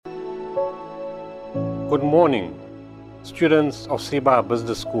Good morning, students of TSIBA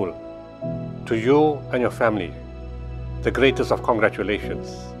Business School. To you and your family, the greatest of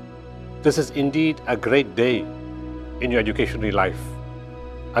congratulations. This is indeed a great day in your educational life,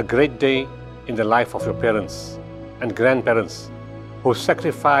 a great day in the life of your parents and grandparents who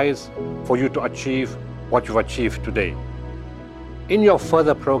sacrifice for you to achieve what you've achieved today. In your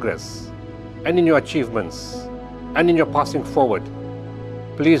further progress and in your achievements and in your passing forward,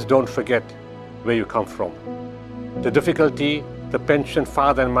 please don't forget where you come from. The difficulty the pensioned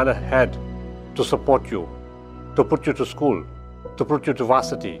father and mother had to support you, to put you to school, to put you to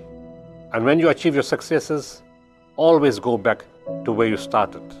varsity. And when you achieve your successes, always go back to where you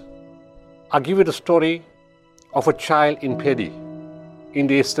started. I'll give you the story of a child in Pedi, in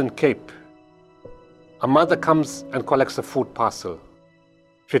the Eastern Cape. A mother comes and collects a food parcel.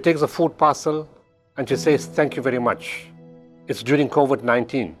 She takes the food parcel and she says, "Thank you very much." It's during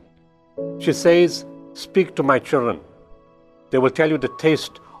COVID-19. She says, "Speak to my children. They will tell you the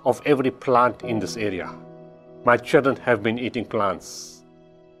taste of every plant in this area. My children have been eating plants."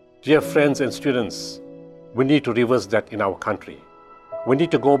 Dear friends and students, we need to reverse that in our country. We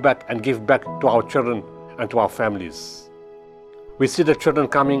need to go back and give back to our children and to our families. We see the children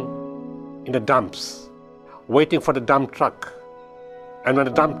coming in the dumps, waiting for the dump truck. And when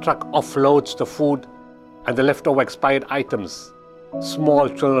the dump truck offloads the food and the leftover expired items, small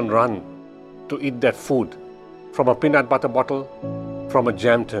children run to eat that food from a peanut butter bottle, from a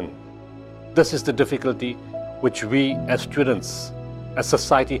jam tin. This is the difficulty which we as students, as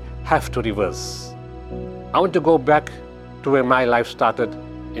society, have to reverse. I want to go back to where my life started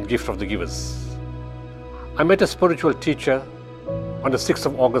in Gift of the Givers. I met a spiritual teacher on the 6th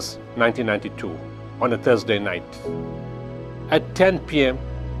of August 1992, on a Thursday night. At 10 p.m.,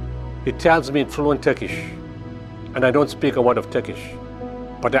 he tells me in fluent Turkish, and I don't speak a word of Turkish,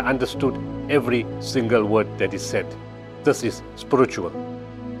 but I understood every single word that he said. This is spiritual.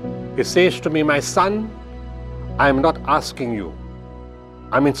 He says to me, "My son, I am not asking you.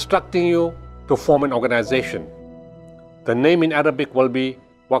 I'm instructing you to form an organization. The name in Arabic will be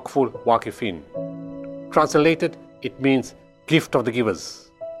Waqful Waqifin. Translated, it means Gift of the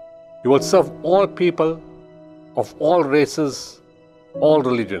Givers. You will serve all people of all races, all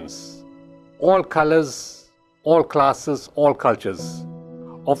religions, all colors, all classes, all cultures,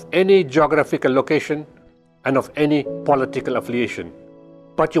 of any geographical location and of any political affiliation,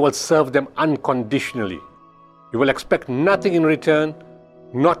 but you will serve them unconditionally. You will expect nothing in return,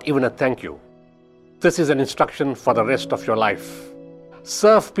 not even a thank you." This is an instruction for the rest of your life.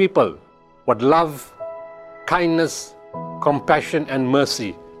 Serve people with love, kindness, compassion and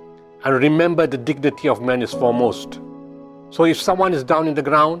mercy, and remember the dignity of man is foremost. So if someone is down in the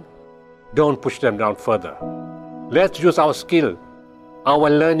ground, don't push them down further. Let's use our skill,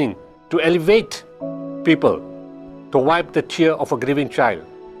 our learning to elevate people, to wipe the tear of a grieving child,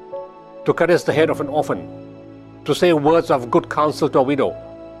 to caress the head of an orphan, to say words of good counsel to a widow.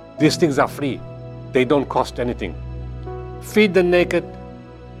 These things are free. They don't cost anything. Feed the naked,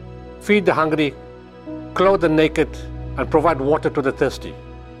 feed the hungry, clothe the naked, and provide water to the thirsty.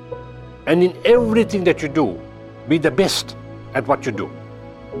 And in everything that you do, be the best at what you do,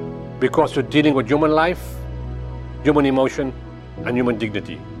 because you're dealing with human life, human emotion, and human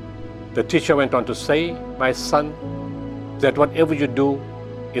dignity. The teacher went on to say, "My son, that whatever you do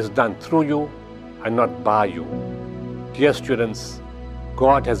is done through you and not by you." Dear students,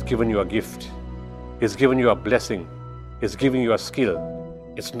 God has given you a gift. He's given you a blessing. He's given you a skill.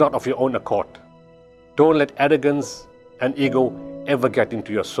 It's not of your own accord. Don't let arrogance and ego ever get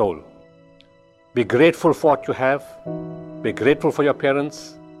into your soul. Be grateful for what you have. Be grateful for your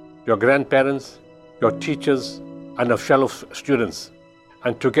parents, your grandparents, your teachers, and your fellow students.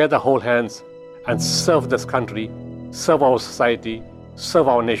 And together hold hands and serve this country, serve our society, serve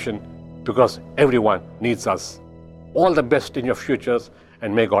our nation, because everyone needs us. All the best in your futures,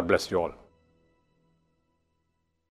 and may God bless you all.